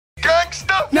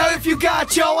Gangsta. Now if you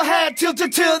got your head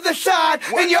tilted to the side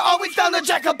and you're always down to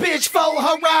jack a bitch for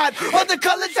her ride, or the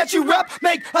colors that you rep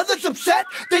make others upset,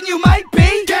 then you might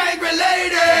be gang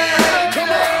related.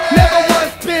 Never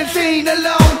once been seen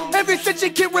alone. Ever since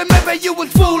you can remember you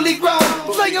was fully grown,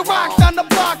 slinging rocks on the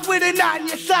block with a knot in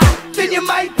your sock, then you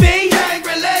might be gang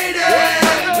related.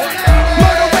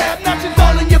 Murder rap, notches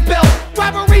all in your belt.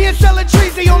 Robbery and selling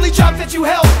trees, the only jobs that you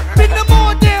held. Been to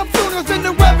more damn funerals than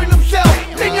the Reverend himself,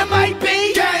 then you might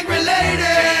be gang related.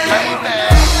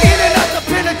 In and out the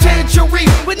penitentiary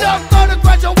with no thought of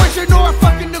graduation or a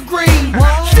fucking degree.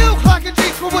 Still clocking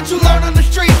G's for what you learn on the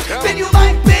streets, then you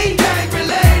might be gang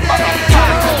related. You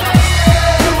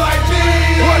might be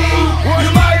gang related.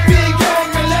 You might be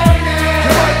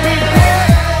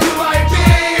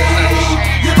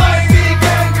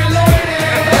gang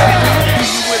related.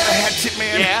 You with a hatchet,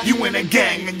 man? Yeah. You in a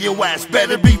gang and your ass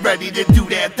better be ready to do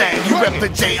that thing. You rep the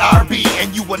JRB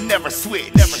and you will never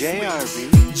switch.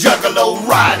 Juggalo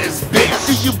riders, bitch.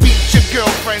 Do you beat your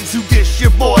girlfriends who dish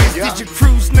your boys? Did your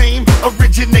crew's name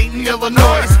originate in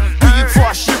Illinois? Do you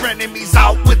cross your enemies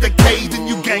out with a K? Then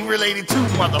you gang related too,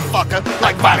 motherfucker,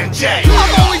 like Violent J.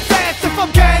 I'm always asked if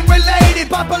I'm gang related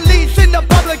by police in the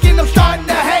public, and I'm starting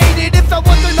to hate it. If I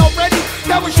wasn't already,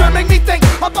 that would sure make me think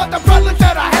about the problems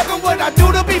that I have and what I do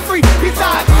to be free.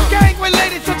 Besides, gang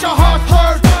related, such a harsh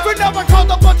word. For now I called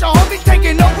a bunch of homies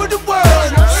taking over the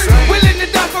world, willing to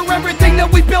die for everything that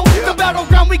we built. The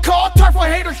battleground we call turf where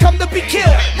haters come to be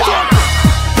killed.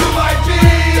 You might be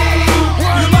gang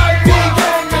related. You might be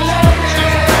gang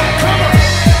related.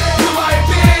 You might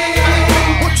be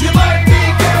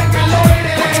gang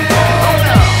related.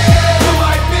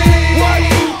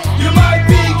 You might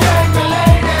be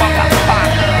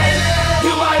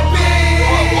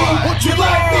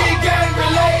gang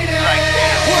related.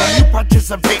 When you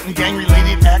participate in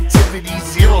gang-related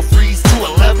activities, 03s,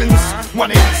 211s,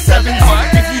 187s,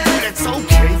 if you do, that's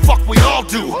okay, fuck we all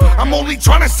do. I'm only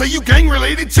trying to say you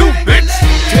gang-related too, bitch.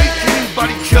 Take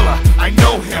anybody killer, I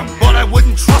know him, but I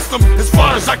wouldn't trust him as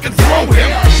far as I can throw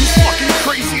him. He's fucking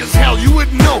crazy as hell, you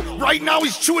wouldn't know. Right now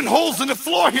he's chewing holes in the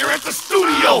floor here at the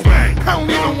studio. I don't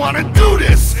even want to do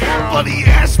this, but he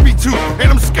asked me to, and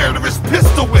I'm scared of his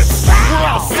pistol whips. We're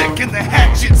all sick in the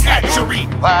hatchet's hatchery,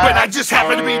 but I just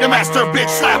happen to be the master bitch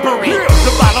slappery.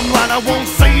 The bottom line, I won't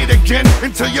say it again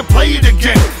until you play it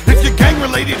again. If you're gang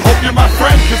related, hope you're my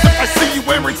friend, cause if I see you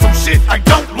wearing some shit I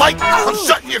don't like, I'm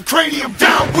shutting your cranium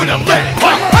down with a lead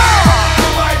pipe. You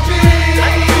might be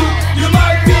gang related. You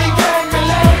might be gang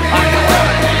related.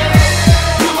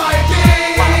 You might be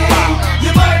gang related.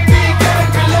 You might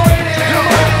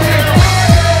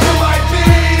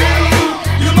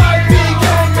be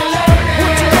gang related.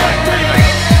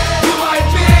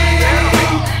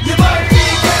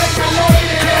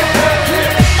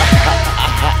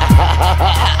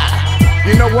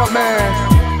 You know what, man?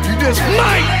 You just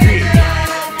might be.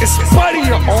 It's part of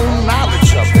your own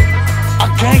knowledge of it. A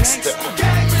gangster,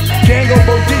 Gango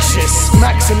Bodicious,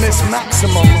 Maximus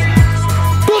Maximum,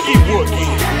 Boogie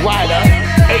Woogie, Rider,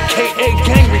 AKA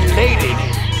Gang Related.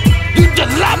 You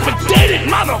dilapidated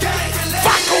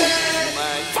motherfucker!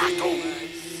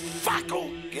 Fucker!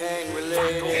 Gang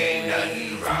related. Ain't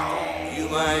nothing wrong. You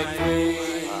might be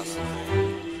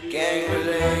gang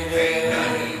related. Ain't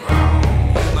nothing wrong.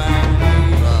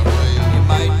 You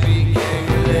might be gang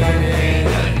related. Ain't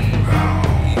nothing wrong.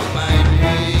 You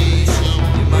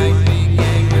might be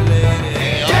gang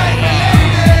related. Gang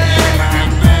related.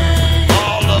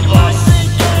 All of us.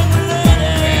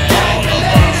 All of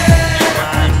us.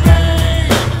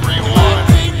 Everyone.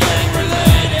 Gang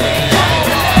related.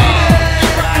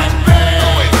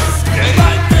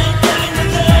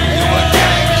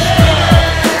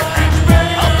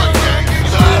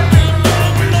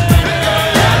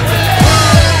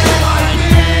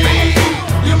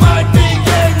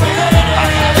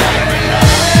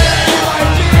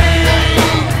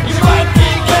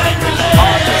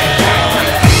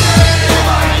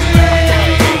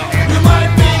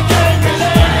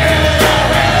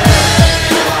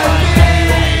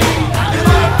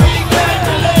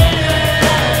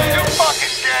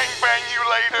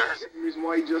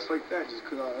 Just like that, just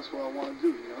cause that's what I want to do,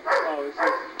 you know? Oh, it's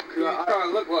like, cause I trying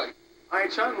to look like? I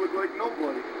ain't trying to look like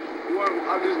nobody.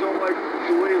 I just don't like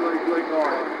the way,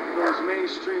 those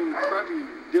mainstream preppy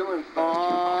Dylan.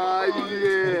 Oh,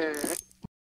 yeah.